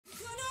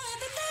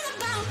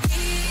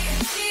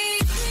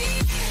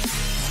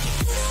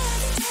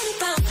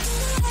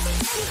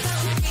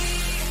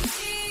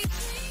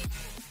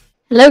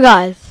Hello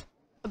guys,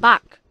 we're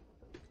back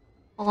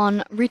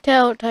on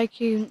Retail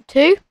Tycoon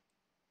 2.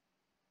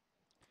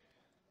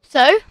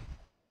 So,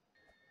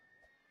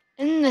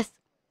 in this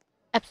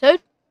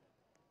episode,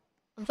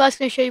 I'm first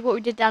going to show you what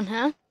we did down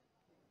here.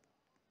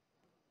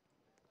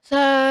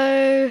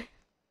 So,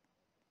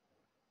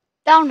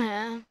 down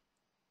here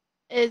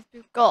is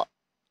we've got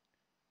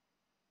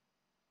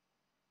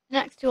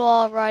next to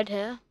our ride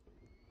here.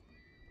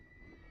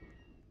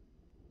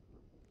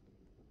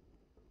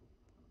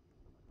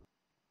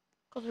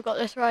 Because we've got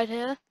this ride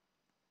here.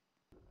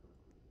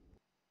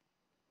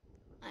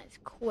 And it's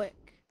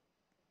quick.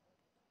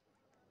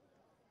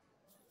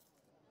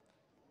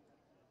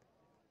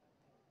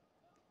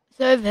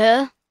 So over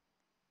here,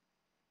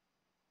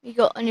 we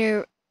got a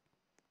new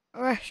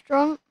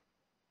restaurant.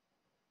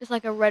 It's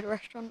like a red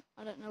restaurant,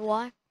 I don't know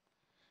why.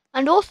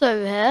 And also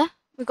over here,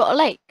 we've got a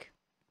lake.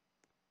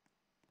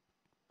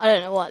 I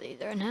don't know why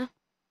these are in here.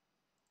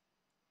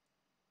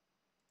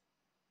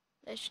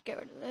 Let's just get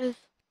rid of those.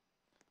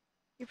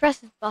 You press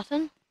this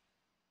button.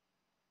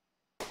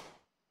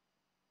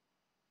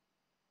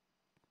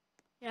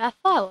 You have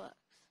fireworks.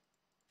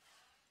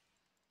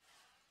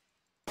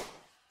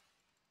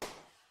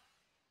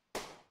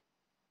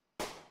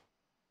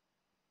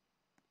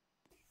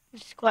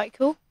 Which is quite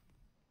cool.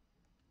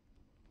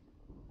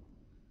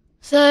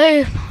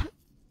 So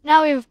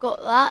now we've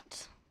got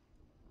that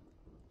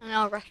and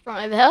our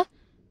restaurant over here.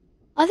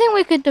 I think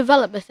we could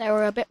develop this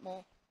area a bit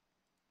more.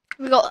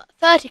 We got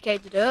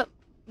 30k to do it.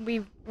 We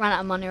ran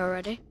out of money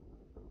already.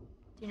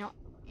 Do not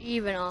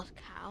even ask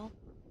how.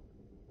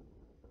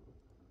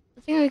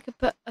 I think we could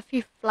put a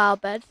few flower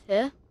beds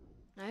here.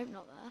 No,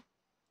 not there.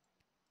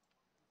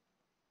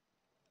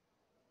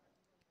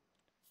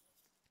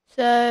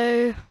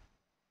 So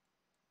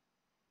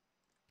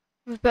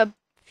we've put a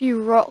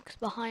few rocks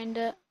behind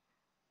it.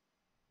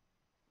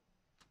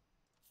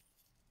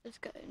 Let's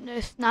go. No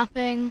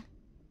snapping.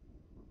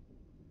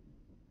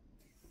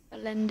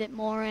 Blend it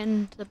more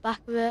into the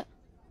back of it.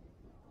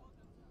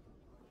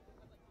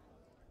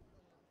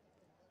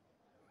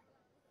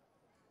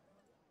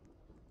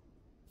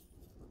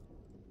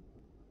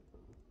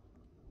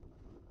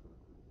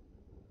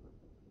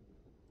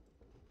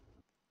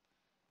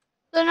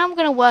 So now I'm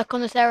going to work on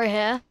this area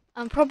here.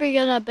 I'm probably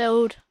going to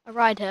build a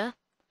ride here.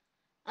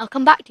 I'll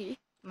come back to you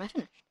when I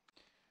finish.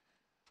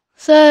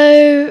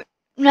 So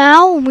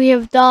now we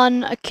have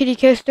done a kiddie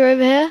coaster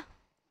over here.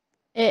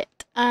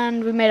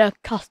 And we made a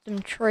custom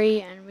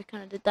tree and we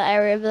kind of did that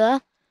area over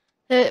there.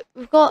 So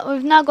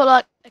we've now got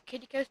like a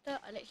kiddie coaster.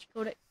 I literally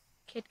called it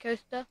kid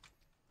coaster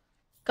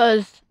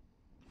because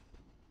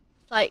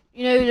like,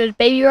 you know, those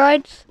baby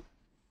rides,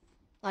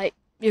 like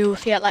you'll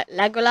see at like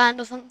Legoland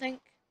or something.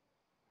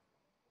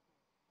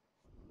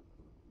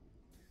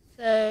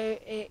 So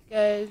it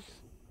goes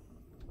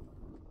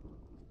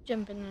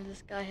jumping into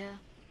this guy here.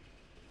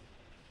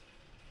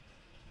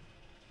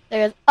 So it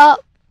goes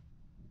up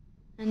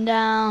and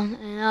down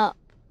and up.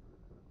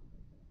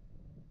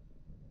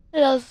 It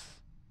does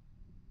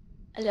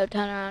a little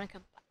turn around and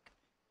come back.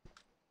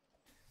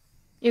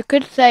 You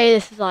could say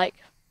this is like,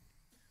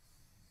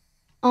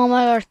 oh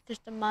my gosh,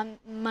 just a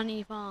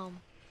money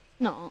farm.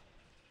 Not.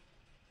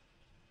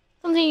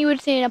 Something you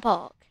would see in a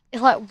park.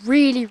 It's like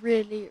really,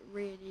 really,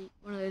 really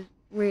one of those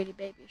really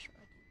babyish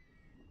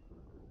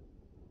rides.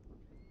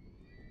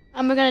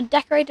 And we're going to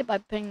decorate it by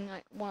putting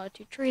like 1 or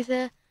 2 trees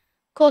here.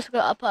 Of course, we've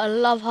got to put a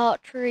love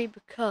heart tree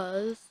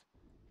because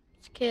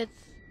it's kids.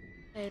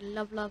 They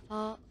love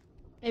heart.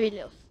 Maybe a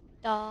little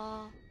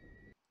star.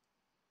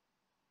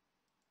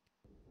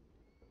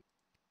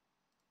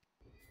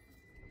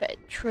 Put a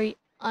tree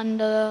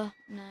under.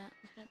 No,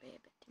 it's going to be a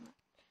bit too much.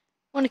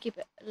 I want to keep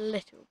it a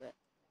little bit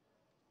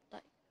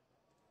like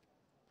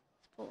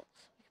sports.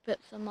 We could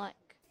put some like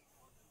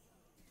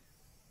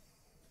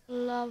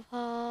love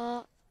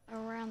heart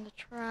around the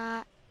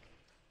track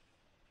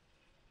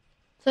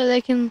so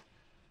they can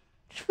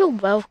just feel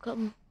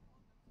welcome.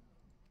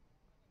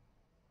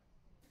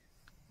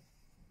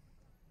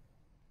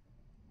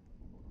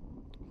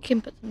 You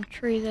can put some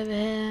trees over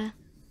here.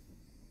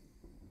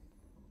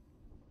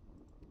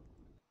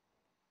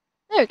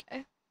 There we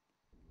go.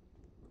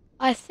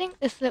 I think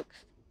this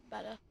looks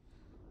better.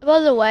 By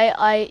the way,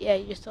 yeah,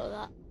 you just saw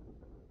that.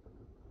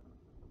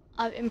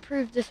 I've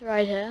improved this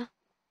right here.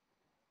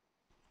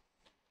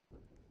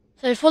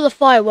 So for the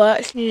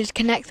fireworks, you need to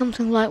connect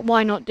something like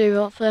why not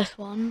do for this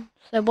one.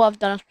 So what I've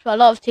done is put a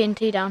lot of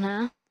TNT down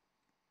here.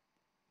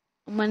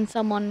 And when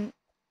someone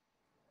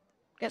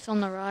gets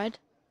on the ride,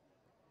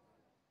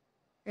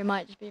 it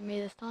might just be me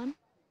this time.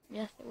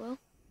 Yes, it will.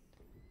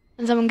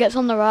 When someone gets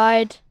on the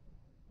ride,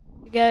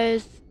 it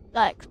goes,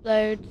 that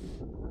explodes.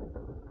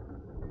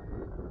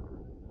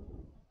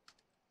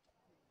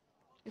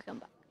 You come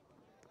back.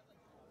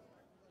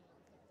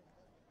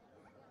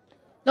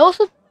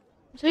 Also,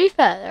 to be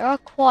fair, there are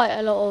quite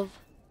a lot of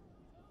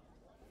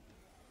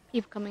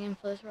people coming in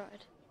for this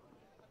ride.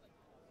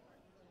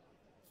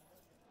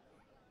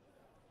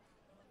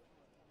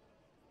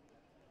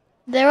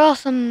 There are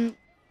some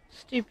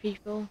stupid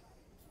people.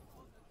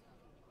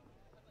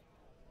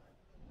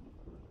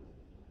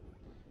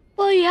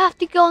 you have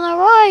to go on a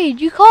ride.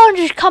 You can't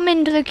just come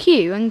into the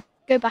queue and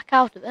go back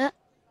out of it.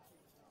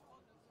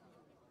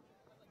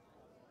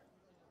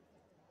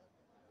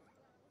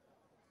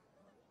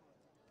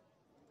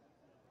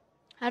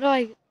 How do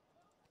I...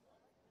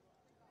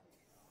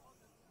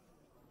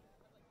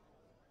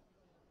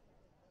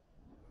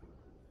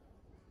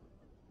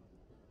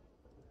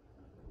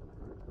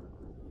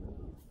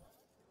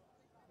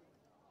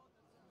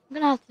 I'm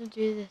gonna have to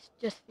do this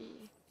just for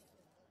you.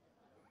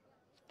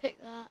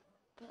 Pick that,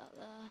 put that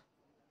there.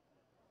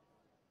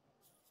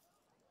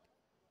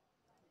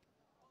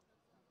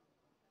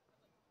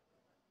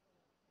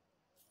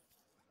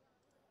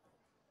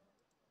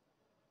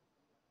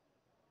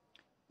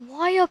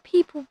 Why are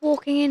people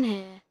walking in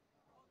here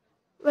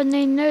when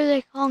they know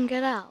they can't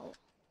get out?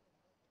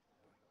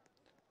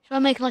 Should I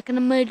make like an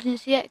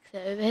emergency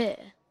exit over here?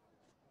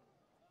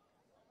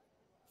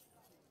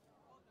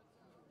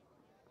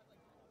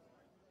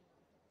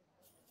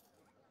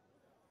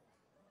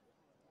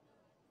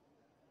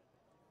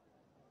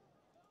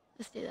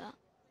 Let's do that.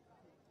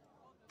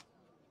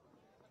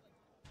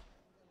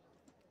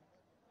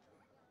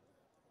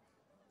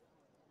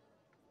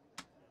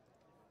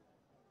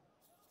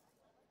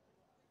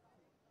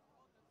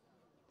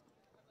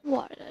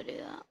 Why did I do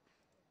that?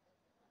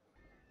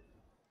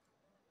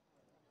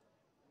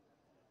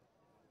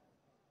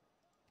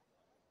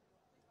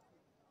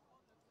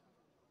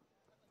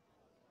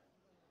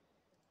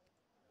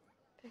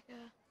 Pick a...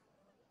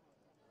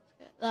 Let's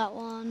get that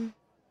one.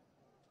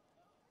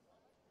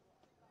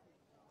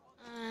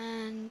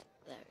 And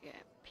there we go.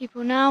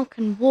 People now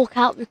can walk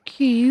out the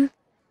queue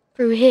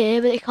through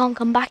here, but they can't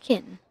come back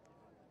in.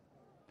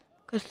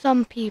 Because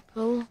some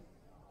people are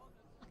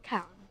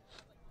Karens.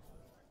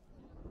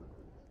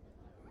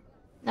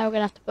 Now we're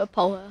going to have to put a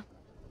pole here.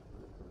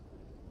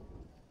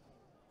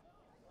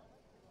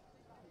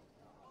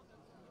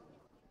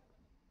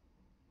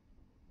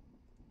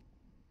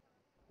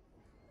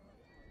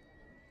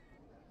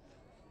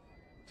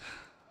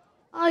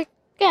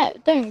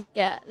 Don't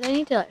get. They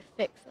need to like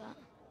fix that.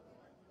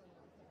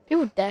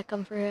 People dare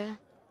come through here.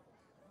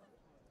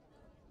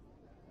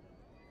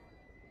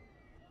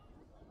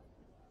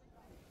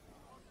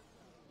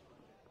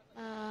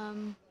 I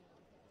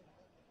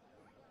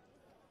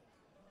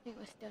think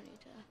we still need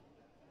to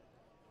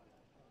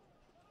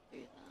do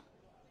that.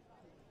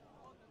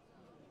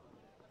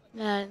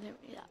 No, I don't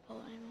need that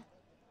pole anymore.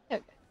 There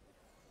we go.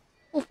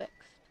 All fixed.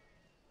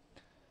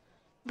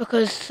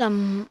 Because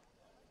some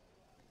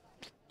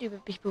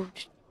stupid people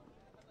just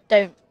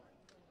don't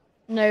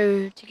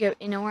know to go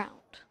in or out.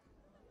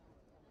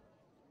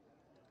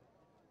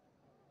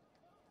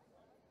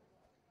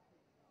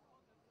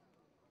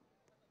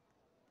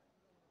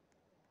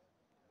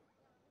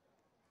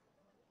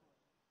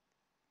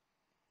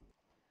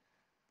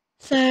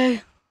 So I'm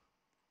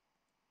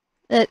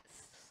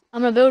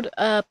gonna build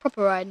a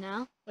proper ride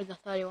now with the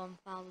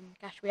 31,000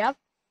 cash we have,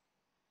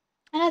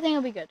 and I think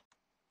it'll be good.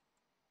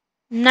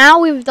 Now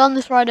we've done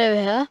this ride over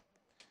here.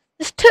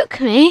 This took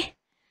me,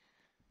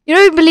 you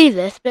don't believe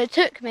this, but it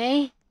took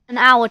me an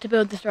hour to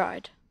build this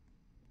ride.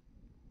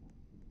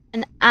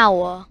 An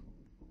hour.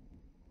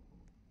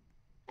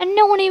 And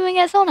no one even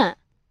gets on it.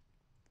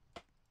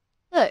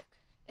 Look,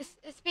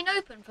 it's been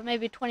open for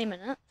maybe 20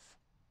 minutes.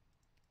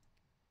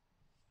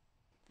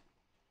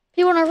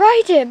 People want to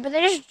ride it, but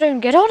they just don't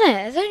get on it.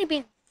 There's only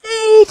been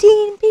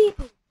 13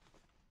 people.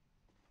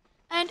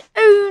 And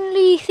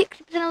only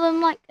 60% of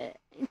them like it.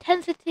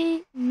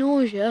 Intensity,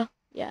 nausea.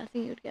 Yeah, I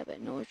think you would get a bit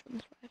of nausea on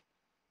this ride.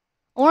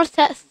 I want to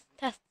test.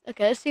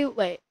 Okay, let's see.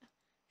 Wait.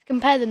 Let's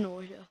compare the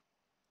nausea.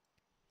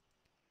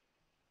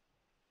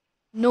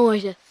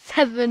 Nausea,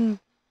 7.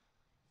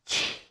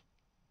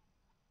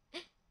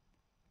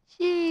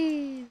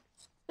 Jeez.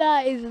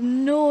 That is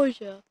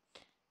nausea.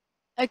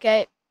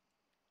 Okay.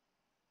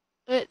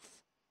 Let's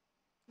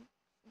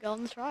go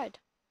on this ride.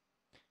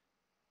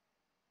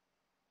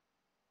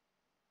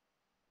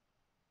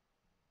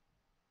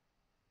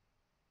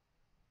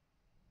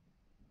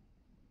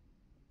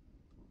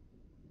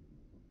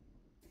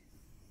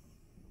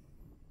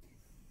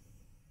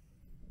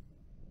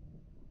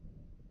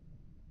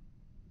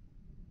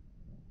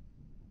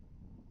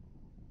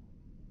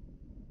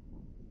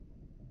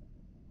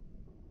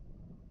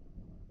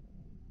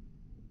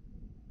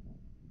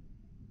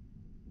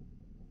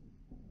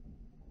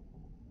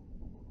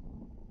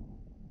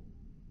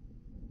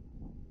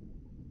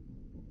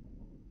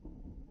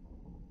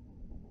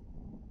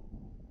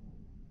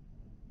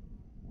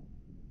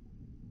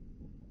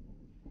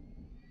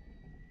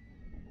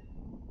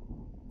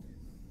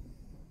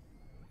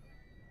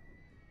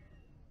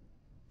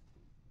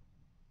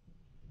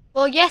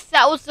 Well, yes,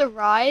 that was the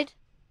ride.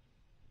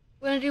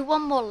 We're going to do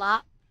one more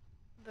lap,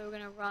 but we're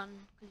going to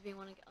run because we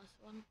want to get this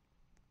one.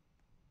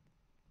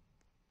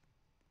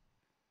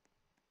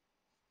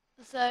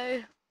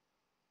 So,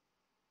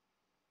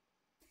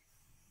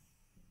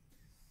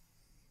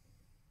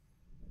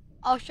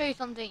 I'll show you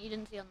something you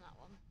didn't see on that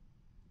one.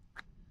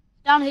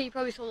 Down here you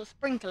probably saw the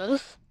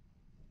sprinklers.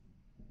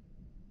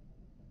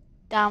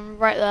 Down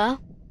right there.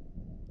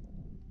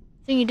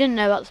 Thing you didn't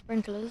know about the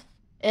sprinklers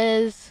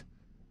is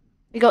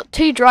we got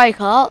 2 dry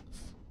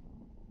carts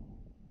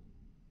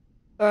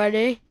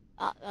already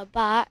at the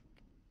back.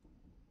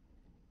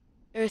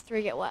 Those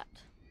 3 get wet.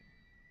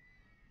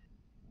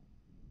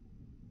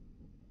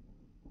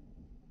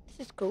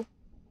 This is cool.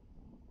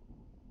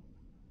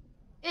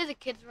 It is a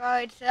kid's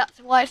ride, so that's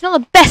why it's not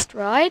the best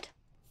ride.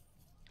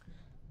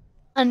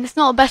 And it's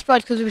not the best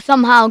ride because we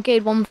somehow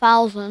gained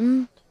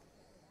 1,000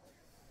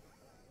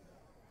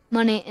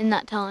 money in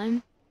that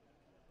time.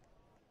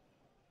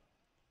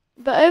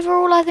 But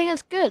overall, I think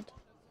it's good.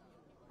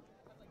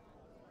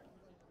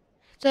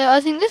 So I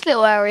think this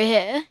little area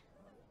here,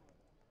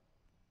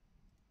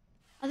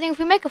 I think if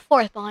we make a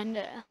forest behind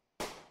it,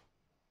 I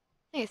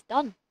think it's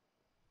done.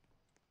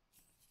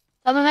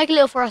 So I'm going to make a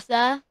little forest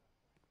there.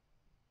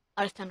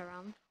 I'll just turn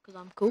around because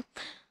I'm cool.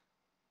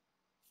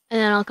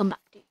 And then I'll come back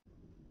to you.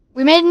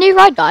 We made a new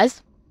ride,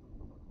 guys.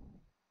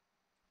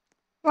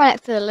 Right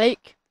next to the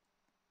lake.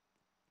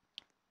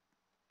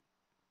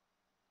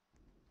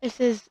 This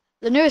is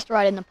the newest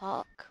ride in the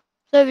park.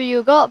 So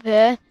you go up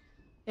here,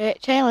 you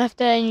chain left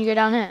there, and you go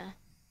down here.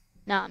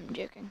 No, I'm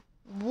joking.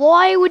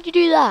 Why would you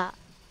do that?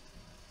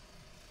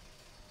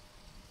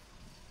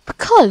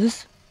 Because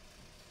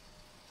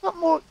it's not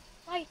more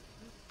exciting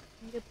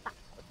when you go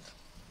backwards.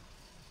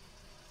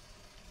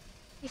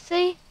 You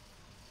see?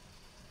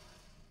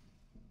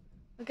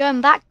 We're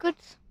going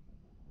backwards.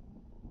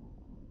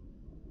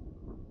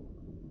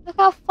 Look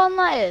how fun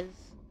that is.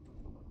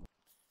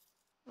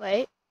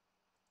 Wait.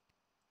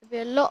 It'd be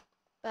a lot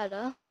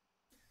better.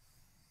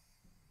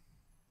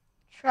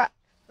 Track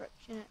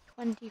friction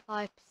at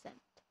 25%.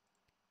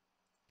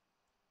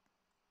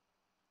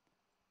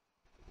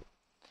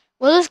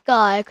 Well, this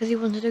guy, because he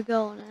wanted to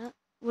go on it,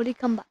 would he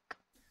come back?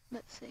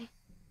 Let's see.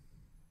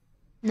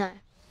 No.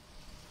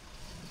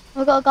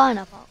 We've got a guy in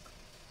our park.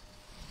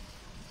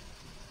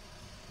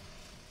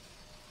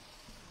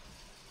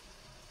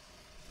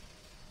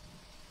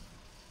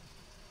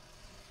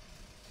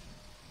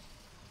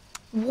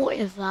 What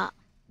is that?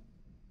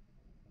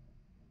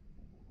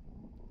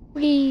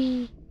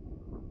 Whee!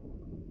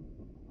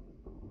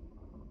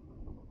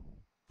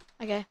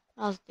 Okay,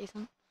 that was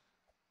decent.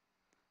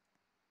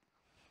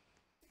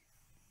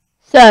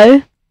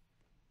 So,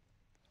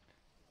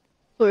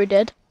 what we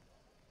did.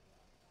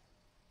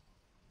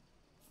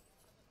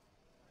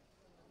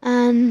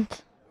 And,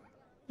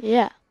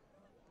 yeah.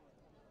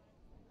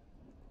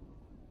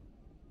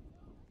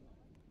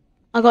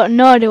 I got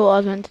no idea what I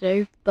was meant to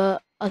do,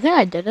 but I think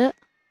I did it.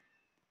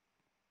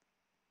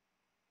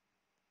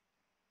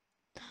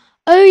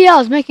 Oh yeah, I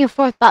was making a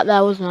forest back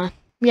there, wasn't I?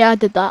 Yeah, I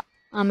did that.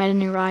 I made a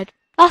new ride.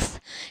 That's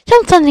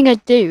something I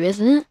do,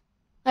 isn't it?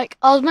 Like,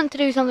 I was meant to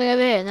do something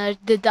over here, and I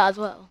did that as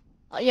well.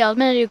 Yeah, I was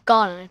meant to do a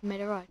garden, and I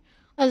made a ride.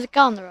 Oh, there's a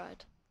car on the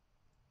ride.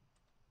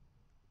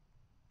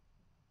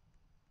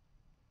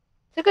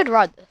 It's a good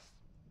ride, this.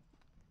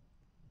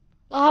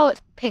 Look how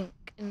it's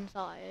pink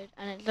inside,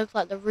 and it looks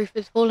like the roof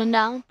is falling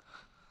down.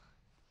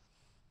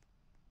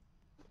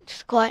 Which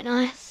is quite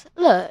nice.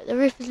 Look, the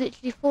roof is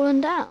literally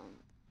falling down.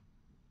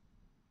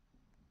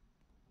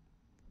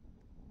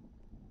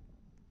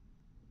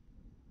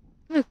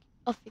 Look,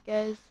 off he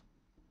goes.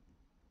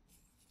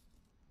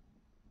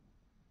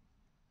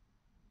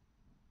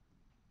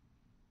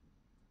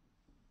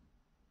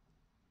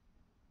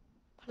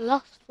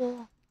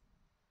 +4.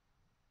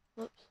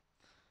 Whoops.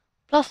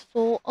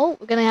 +4. Oh,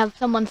 we're gonna have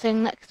someone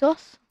sitting next to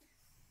us.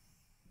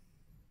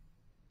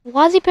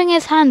 Why is he putting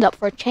his hand up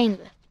for a chain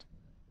lift?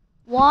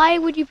 Why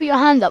would you put your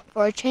hand up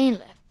for a chain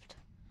lift?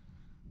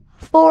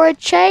 For a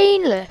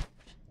chain lift.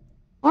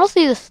 I want to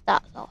see the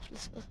stats after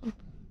this one.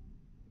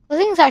 I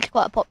think it's actually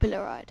quite a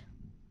popular ride.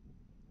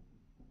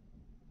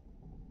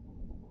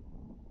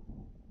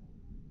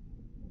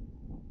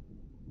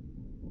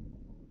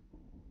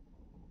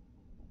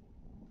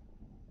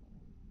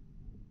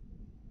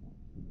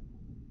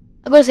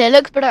 I've got to say, it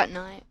looks better at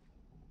night.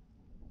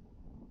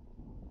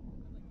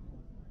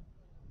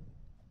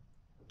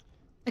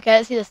 Okay,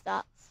 let's see the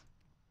stats.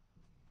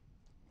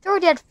 It's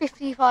already had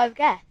 55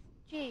 guests.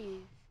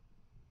 Jeez.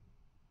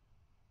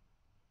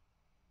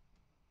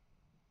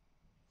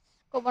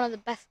 Got one of the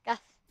best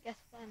guests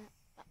on it.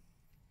 I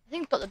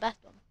think it's got the best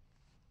one.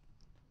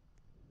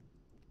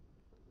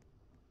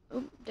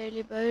 Oh,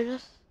 daily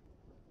bonus.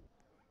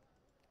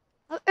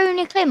 I've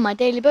only claimed my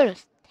daily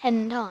bonus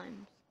 10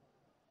 times.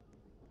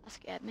 That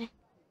scared me.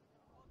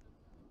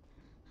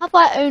 How have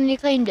I only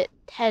claimed it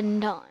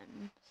 10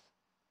 times?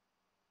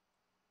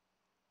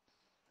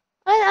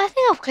 I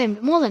think I've claimed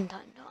it more than 10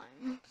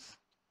 times.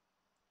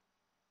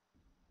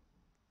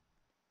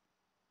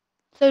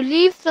 So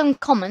leave some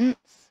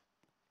comments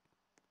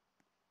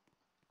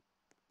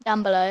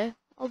down below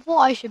of what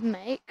I should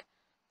make.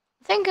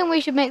 I'm thinking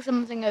we should make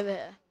something over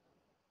here.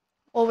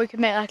 Or we could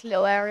make like a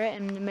little area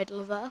in the middle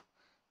of there.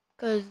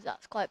 Because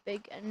that's quite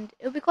big and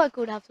it would be quite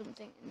cool to have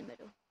something in the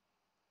middle.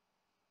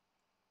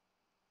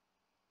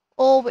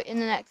 Or in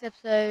the next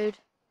episode,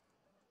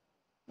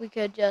 we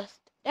could just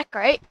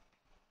decorate.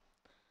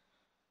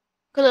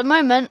 Because at the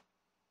moment,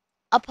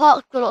 our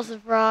park's got lots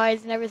of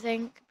rides and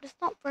everything, but it's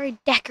not very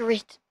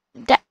decorated.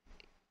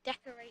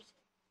 decorating.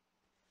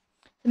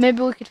 So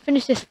maybe we could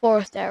finish this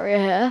forest area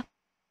here.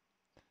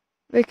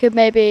 We could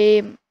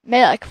maybe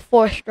make like a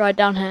forest ride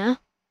down here.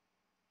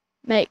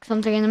 Make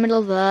something in the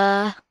middle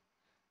there.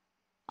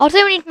 I'd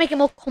say we need to make it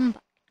more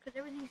compact because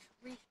everything's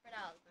really spread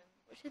out at the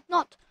moment, which is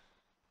not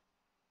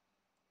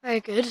very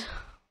good.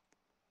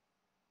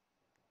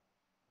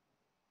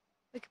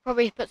 We could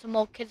probably put some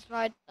more kids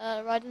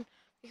riding.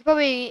 We could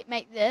probably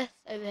make this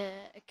over here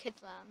a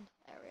kids land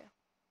area.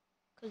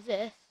 Because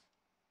this,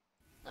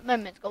 at the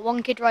moment, it's got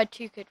 1 kid ride,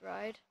 2 kid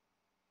ride.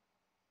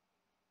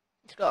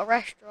 It's got a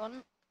restaurant,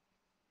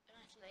 a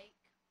nice lake.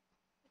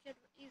 We could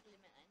easily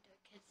make that into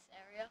a kids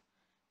area.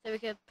 So we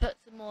could put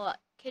some more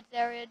kids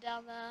area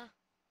down there.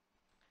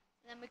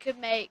 And then we could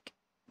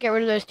get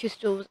rid of those 2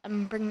 stalls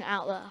and bring it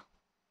out there.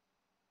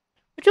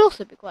 Which would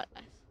also be quite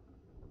nice.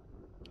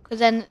 Because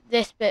then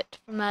this bit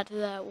from there to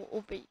there will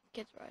all be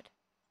kids ride.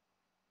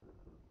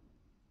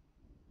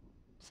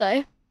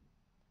 So,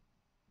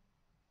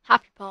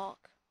 Happy Park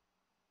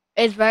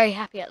is very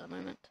happy at the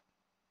moment.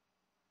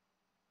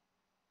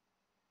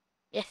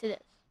 Yes, it is.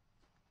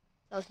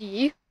 So I'll see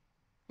you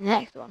in the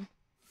next one.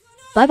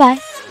 Bye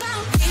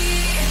bye.